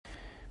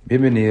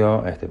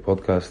Bienvenido a este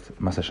podcast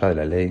Más allá de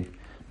la ley,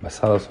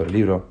 basado sobre el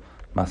libro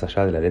Más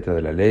allá de la letra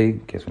de la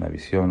ley, que es una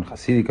visión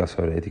hasídica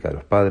sobre la ética de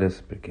los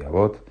padres, Pirkei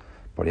Avot,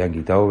 por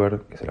Yanki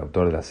Tauber, que es el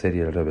autor de la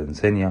serie El Rebbe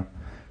enseña,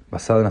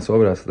 basado en las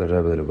obras del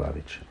Rebbe de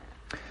Lubavitch.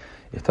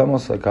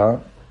 Estamos acá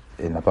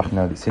en la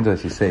página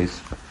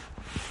 116,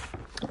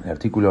 en el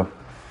artículo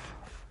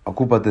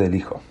Ocúpate del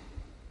hijo,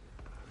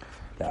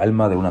 la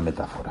alma de una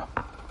metáfora.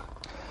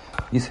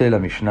 Dice la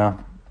Mishnah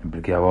en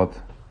Pirkei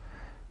Avot,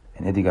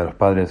 en Ética de los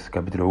Padres,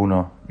 capítulo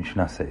 1,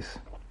 Mishnah 6.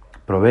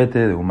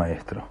 Provete de un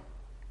maestro.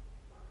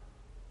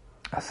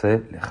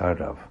 Hace lejá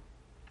Rav.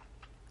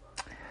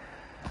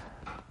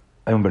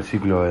 Hay un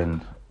versículo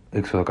en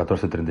Éxodo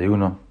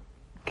 14:31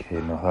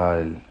 que nos da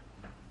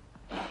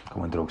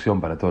como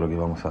introducción para todo lo que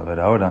vamos a ver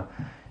ahora.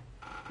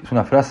 Es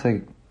una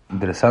frase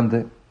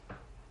interesante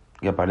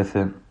que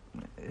aparece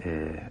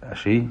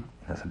allí,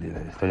 en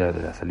la historia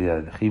de la salida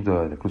del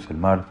Egipto, del cruce del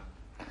mar.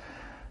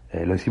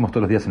 Lo hicimos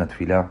todos los días en la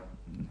tefilá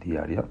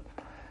diaria,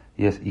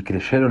 y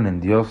creyeron en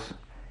Dios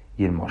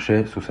y en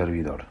Moshe su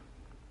servidor.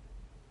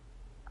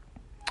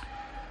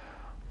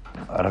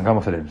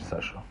 Arrancamos el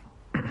ensayo.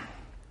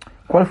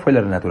 ¿Cuál fue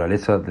la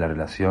naturaleza de la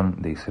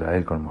relación de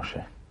Israel con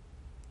Moshe?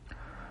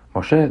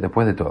 Moshe,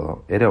 después de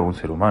todo, era un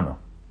ser humano,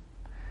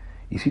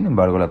 y sin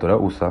embargo la Torá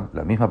usa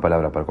la misma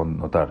palabra para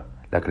connotar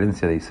la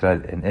creencia de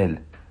Israel en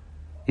él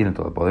y en el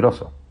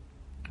Todopoderoso.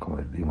 Como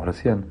dijimos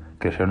recién,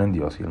 creyeron en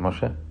Dios y en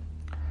Moshe.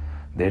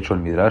 De hecho,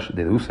 el Midrash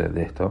deduce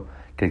de esto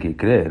que el que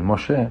cree en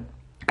Moshe,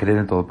 cree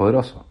en el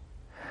Todopoderoso.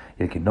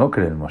 Y el que no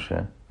cree en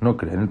Moshe, no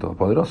cree en el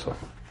Todopoderoso.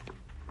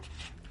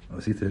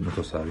 Así dicen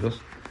nuestros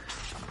sabios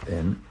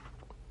en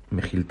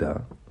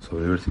Mejiltá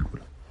sobre el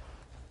versículo.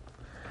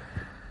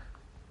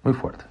 Muy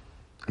fuerte.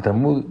 Y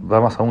Talmud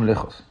va más aún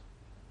lejos,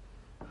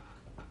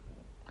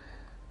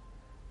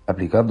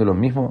 aplicando lo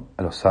mismo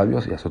a los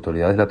sabios y a las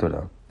autoridades de la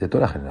Torá de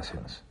todas las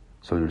generaciones.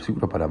 Sobre el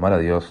versículo para amar a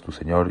Dios, tu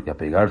Señor, y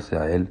apegarse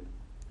a Él,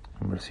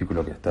 un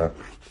versículo que está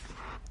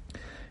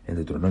en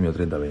Deuteronomio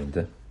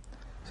 30:20,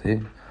 ¿sí?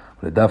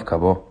 Dav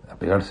Kabo,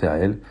 apegarse a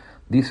Él,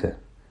 dice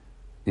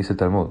el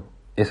Talmud,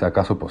 ¿es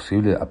acaso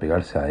posible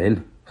apegarse a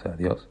Él, o sea, a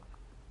Dios?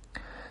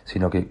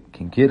 Sino que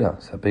quien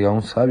quiera se apega a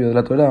un sabio de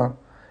la Torá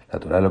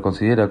lo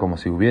considera como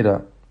si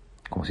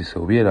se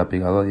hubiera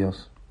apegado a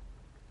Dios.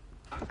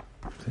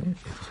 ¿Sí?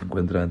 Esto se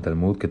encuentra en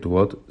Talmud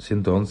Ketubot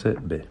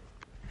 111b.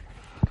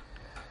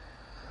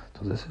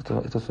 Entonces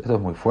esto es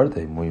muy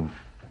fuerte y muy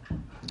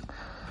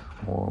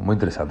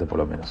interesante, por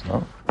lo menos,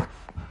 ¿no?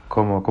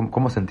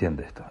 ¿Cómo se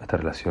entiende esta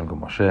relación con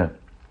Moshe,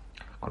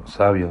 con los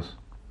sabios?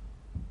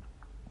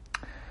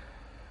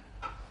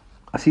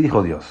 Así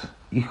dijo Dios,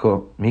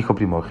 mi hijo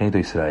primogénito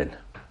Israel.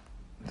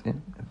 ¿Sí?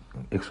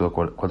 Éxodo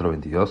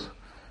 4:22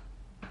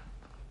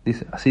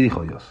 dice, así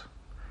dijo Dios.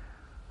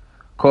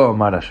 Ko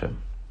amar Hashem,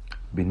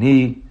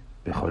 Bini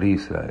Bejorí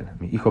Israel,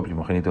 mi hijo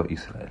primogénito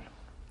Israel.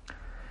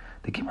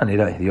 ¿De qué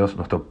manera es Dios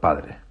nuestro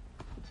Padre?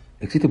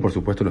 Existen, por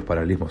supuesto, los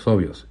paralelismos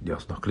obvios.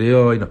 Dios nos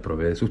creó y nos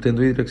provee de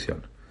sustento y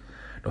dirección.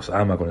 Nos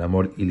ama con el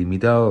amor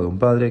ilimitado de un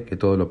Padre que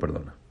todo lo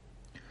perdona.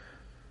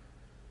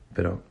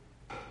 Pero,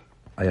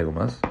 ¿hay algo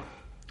más?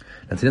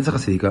 La enseñanza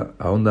jasídica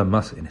ahonda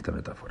más en esta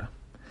metáfora.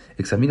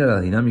 Examina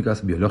las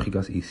dinámicas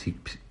biológicas y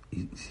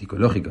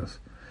psicológicas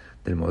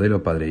del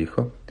modelo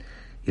padre-hijo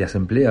y las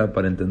emplea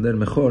para entender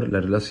mejor la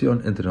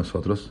relación entre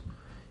nosotros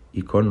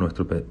y con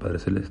nuestro Padre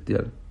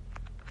Celestial.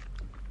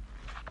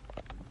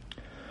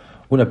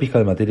 Una pizca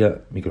de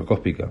materia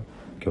microscópica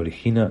que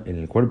origina en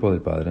el cuerpo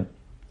del padre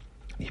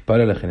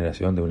dispara la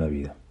generación de una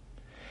vida.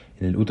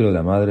 En el útero de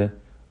la madre,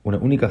 una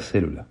única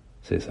célula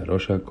se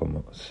desarrolla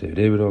como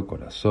cerebro,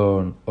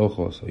 corazón,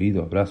 ojos,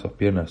 oídos, brazos,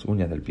 piernas,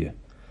 uñas del pie.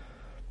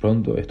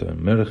 Pronto esto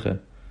emerge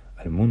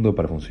al mundo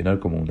para funcionar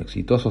como un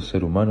exitoso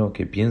ser humano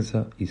que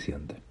piensa y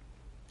siente.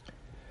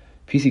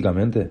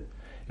 Físicamente,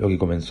 lo que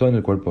comenzó en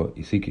el cuerpo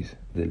y psiquis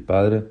del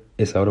padre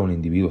es ahora un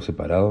individuo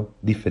separado,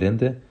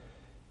 diferente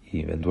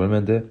y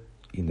eventualmente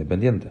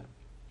independiente.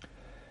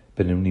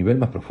 Pero en un nivel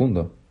más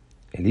profundo,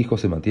 el hijo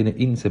se mantiene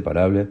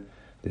inseparable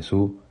de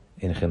su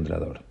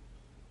engendrador.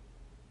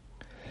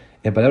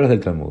 En palabras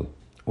del Talmud,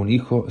 un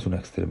hijo es una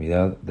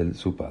extremidad de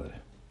su padre.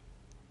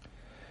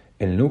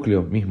 En el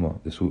núcleo mismo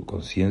de su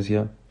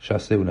conciencia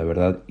yace una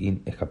verdad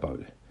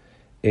inescapable.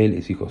 Él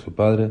es hijo de su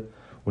padre,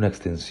 una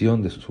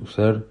extensión de su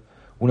ser,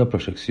 una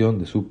proyección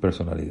de su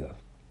personalidad.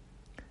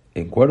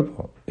 En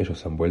cuerpo, ellos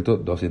se han vuelto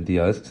dos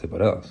entidades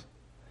separadas.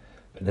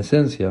 En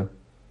esencia,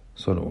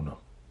 son uno.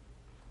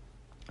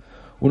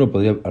 Uno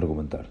podría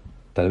argumentar,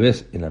 tal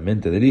vez en la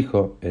mente del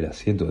hijo, el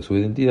asiento de su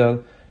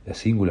identidad, la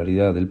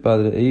singularidad del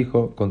padre e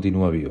hijo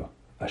continúa viva.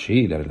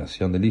 Allí la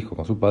relación del hijo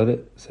con su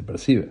padre se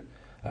percibe.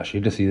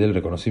 Allí reside el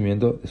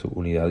reconocimiento de su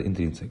unidad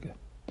intrínseca.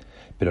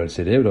 Pero el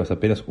cerebro es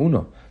apenas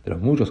uno de los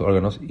muchos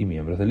órganos y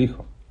miembros del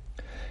hijo.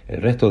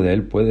 El resto de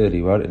él puede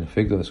derivar en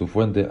efectos de su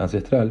fuente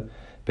ancestral,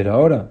 pero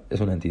ahora es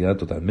una entidad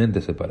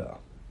totalmente separada.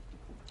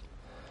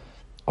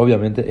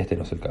 Obviamente este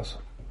no es el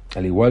caso.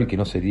 Al igual que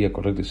no sería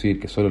correcto decir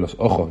que solo los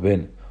ojos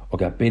ven o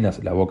que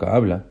apenas la boca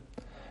habla,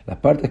 las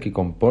partes que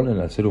componen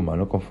al ser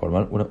humano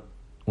conforman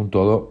un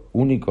todo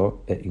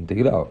único e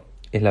integrado.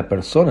 Es la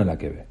persona la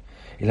que ve,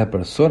 es la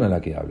persona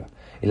la que habla,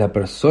 es la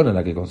persona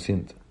la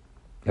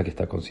que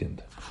está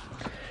consciente.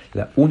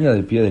 La uña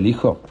del pie del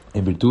hijo,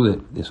 en virtud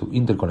de su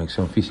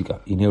interconexión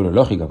física y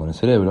neurológica con el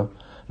cerebro,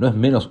 no es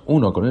menos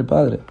uno con el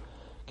padre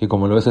que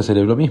como lo es el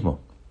cerebro mismo,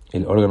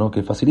 el órgano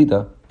que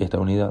facilita esta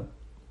unidad.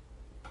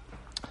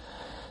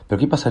 Pero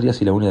 ¿qué pasaría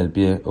si la uña del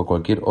pie o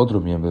cualquier otro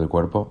miembro del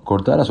cuerpo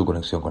cortara su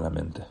conexión con la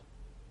mente?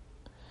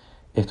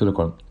 Esto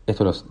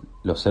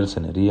lo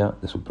cercenaría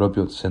de su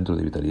propio centro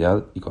de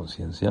vitalidad y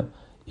conciencia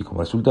y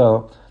como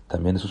resultado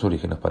también de sus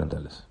orígenes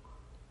parentales.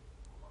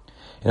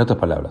 En otras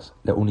palabras,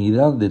 la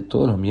unidad de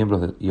todos los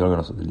miembros y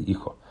órganos del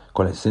hijo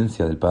con la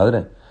esencia del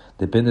padre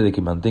depende de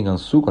que mantengan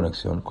su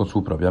conexión con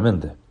su propia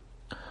mente.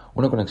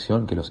 Una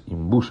conexión que los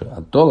imbuye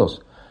a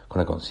todos con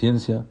la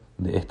conciencia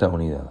de esta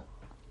unidad.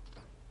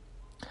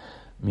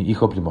 Mi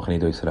hijo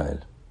primogénito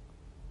Israel.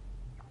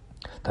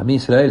 También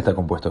Israel está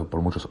compuesto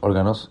por muchos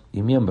órganos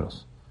y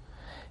miembros.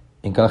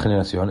 En cada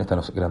generación están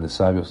los grandes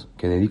sabios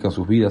que dedican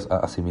sus vidas a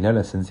asimilar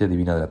la esencia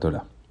divina de la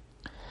Torah.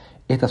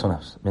 Estas son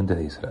las mentes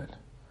de Israel,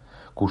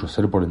 cuyo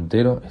ser por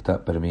entero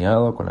está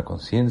permeado con la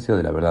conciencia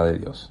de la verdad de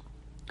Dios.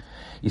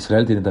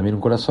 Israel tiene también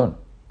un corazón,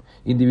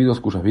 individuos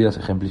cuyas vidas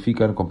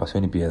ejemplifican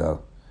compasión y piedad,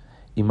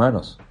 y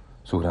manos,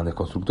 sus grandes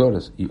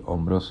constructores y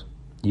hombres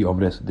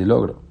de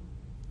logro.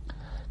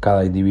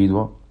 Cada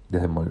individuo,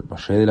 desde el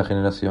Moshe de la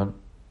generación,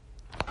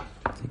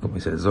 así como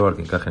dice el Zohar,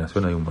 que en cada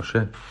generación hay un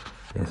Moshe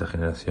en esa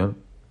generación,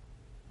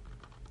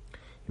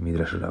 y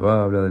Midrash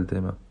Rabbah habla del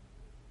tema,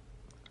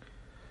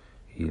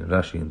 y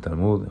Rashi en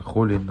Talmud, en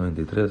Julin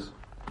 93.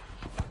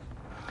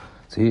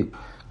 ¿Sí?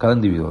 Cada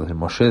individuo, desde el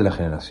Moshe de la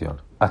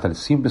generación hasta el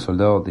simple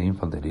soldado de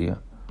infantería,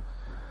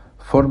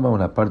 forma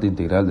una parte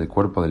integral del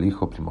cuerpo del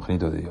Hijo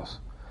primogénito de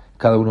Dios.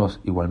 Cada uno es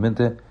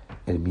igualmente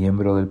el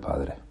miembro del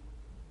Padre.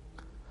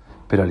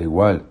 Pero al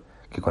igual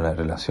que con la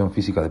relación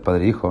física de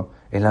padre e hijo,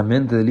 es la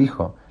mente del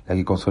Hijo la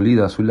que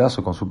consolida su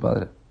lazo con su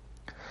Padre.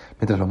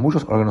 Mientras los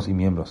muchos órganos y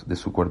miembros de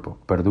su cuerpo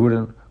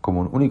perduren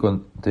como un único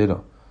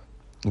entero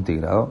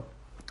integrado,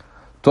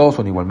 todos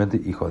son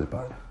igualmente hijos del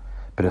Padre.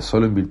 Pero es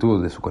solo en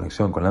virtud de su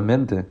conexión con la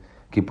mente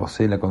que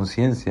posee la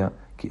conciencia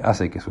que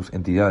hace que sus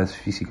entidades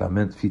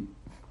físicamente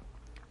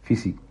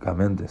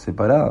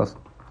separadas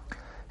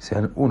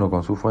sean uno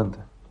con su fuente.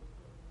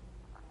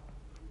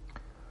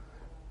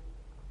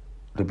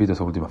 Repito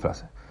esa última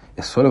frase.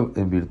 Es solo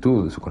en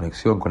virtud de su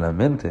conexión con la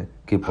mente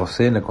que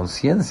poseen la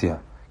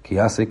conciencia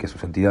que hace que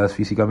sus entidades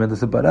físicamente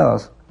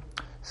separadas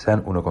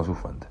sean uno con su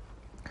fuente.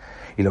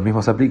 Y lo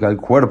mismo se aplica al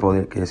cuerpo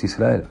que es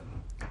Israel.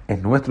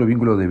 Es nuestro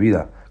vínculo de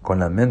vida con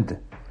la mente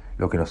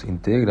lo que nos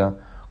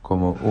integra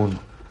como un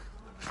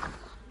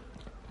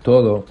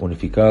todo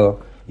unificado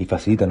y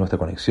facilita nuestra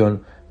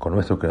conexión con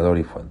nuestro Creador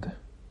y fuente.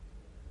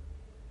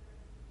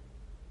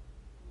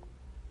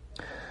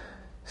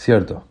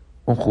 Cierto,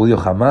 un judío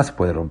jamás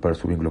puede romper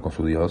su vínculo con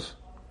su Dios,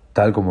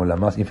 tal como la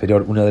más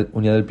inferior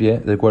uña del pie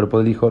del cuerpo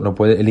del hijo no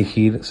puede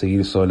elegir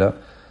seguir sola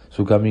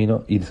su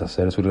camino y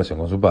deshacer su relación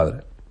con su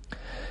padre.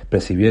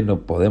 Pero si bien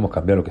no podemos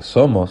cambiar lo que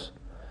somos,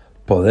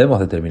 podemos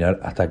determinar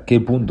hasta qué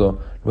punto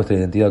nuestra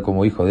identidad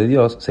como hijo de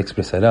Dios se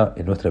expresará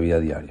en nuestra vida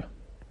diaria.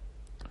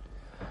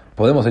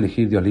 Podemos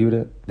elegir Dios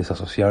libre,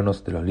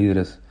 desasociarnos de los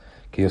líderes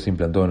que Dios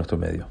implantó en nuestro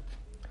medio,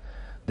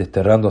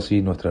 desterrando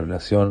así nuestra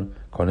relación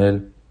con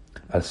Él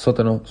al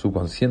sótano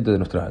subconsciente de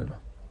nuestra alma.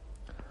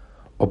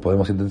 O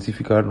podemos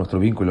intensificar nuestro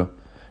vínculo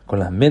con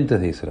las mentes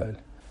de Israel,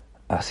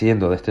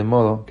 haciendo de este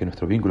modo que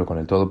nuestro vínculo con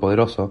el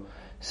Todopoderoso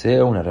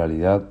sea una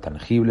realidad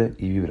tangible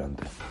y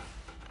vibrante.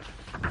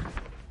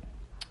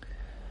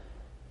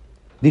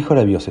 Dijo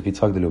Rabbi Yosef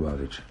Yitzhak de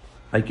Lubavitch: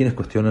 hay quienes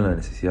cuestionan la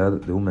necesidad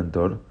de un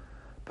mentor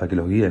para que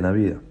los guíe en la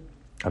vida.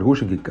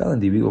 Arguyen que cada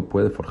individuo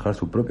puede forjar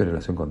su propia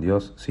relación con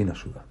Dios sin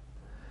ayuda.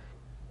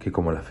 Que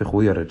como la fe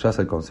judía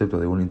rechaza el concepto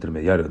de un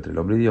intermediario entre el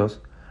hombre y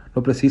Dios,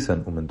 no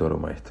precisan un mentor o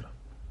maestro.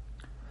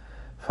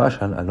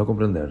 Fallan al no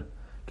comprender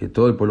que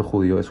todo el pueblo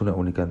judío es una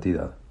única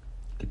entidad,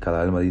 que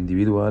cada alma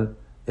individual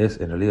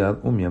es en realidad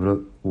un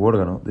miembro u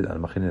órgano del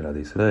alma general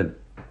de Israel.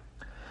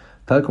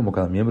 Tal como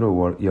cada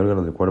miembro y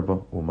órgano del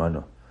cuerpo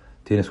humano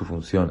tiene su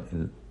función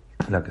en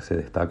la que se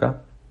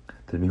destaca,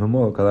 del mismo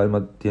modo cada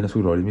alma tiene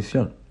su rol y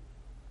misión,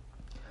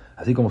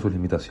 así como sus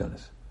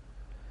limitaciones.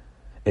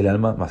 El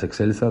alma más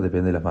excelsa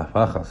depende de las más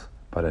bajas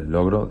para el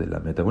logro de la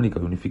meta única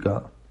y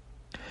unificada.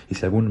 Y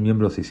si algún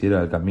miembro se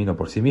hiciera el camino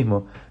por sí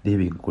mismo,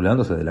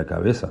 desvinculándose de la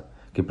cabeza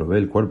que provee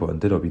el cuerpo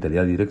entero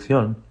vitalidad y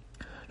dirección,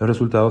 los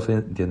resultados se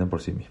entienden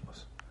por sí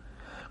mismos.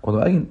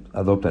 Cuando alguien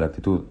adopta la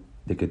actitud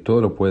de que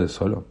todo lo puede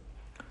solo,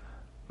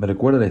 me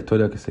recuerda la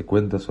historia que se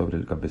cuenta sobre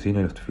el campesino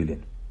y los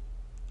tefilín.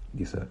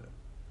 Dice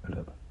el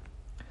Rebbe: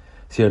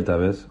 cierta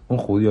vez, un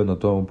judío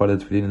notó un par de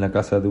tefilín en la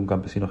casa de un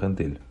campesino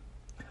gentil.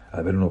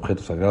 Al ver un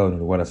objeto sagrado en un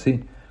lugar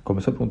así,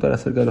 comenzó a preguntar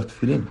acerca de los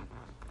tefilín,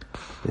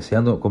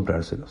 deseando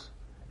comprárselos.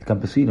 El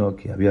campesino,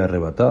 que había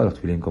arrebatado a los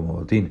tefilín como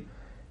botín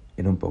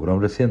en un pogrom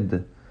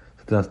reciente,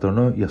 se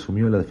trastornó y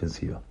asumió la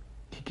defensiva.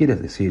 ¿Qué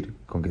quieres decir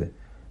con que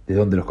de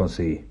dónde los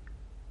conseguí?,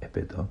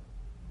 espetó.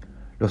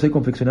 Los he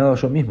confeccionado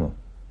yo mismo,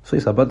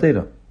 soy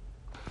zapatero.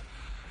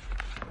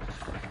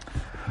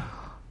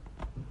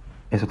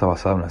 Esto está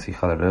basado en una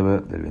sija del Rebbe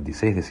del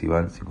 26 de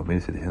Sivan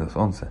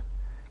 5711,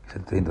 que es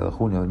el 30 de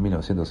junio de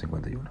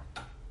 1951.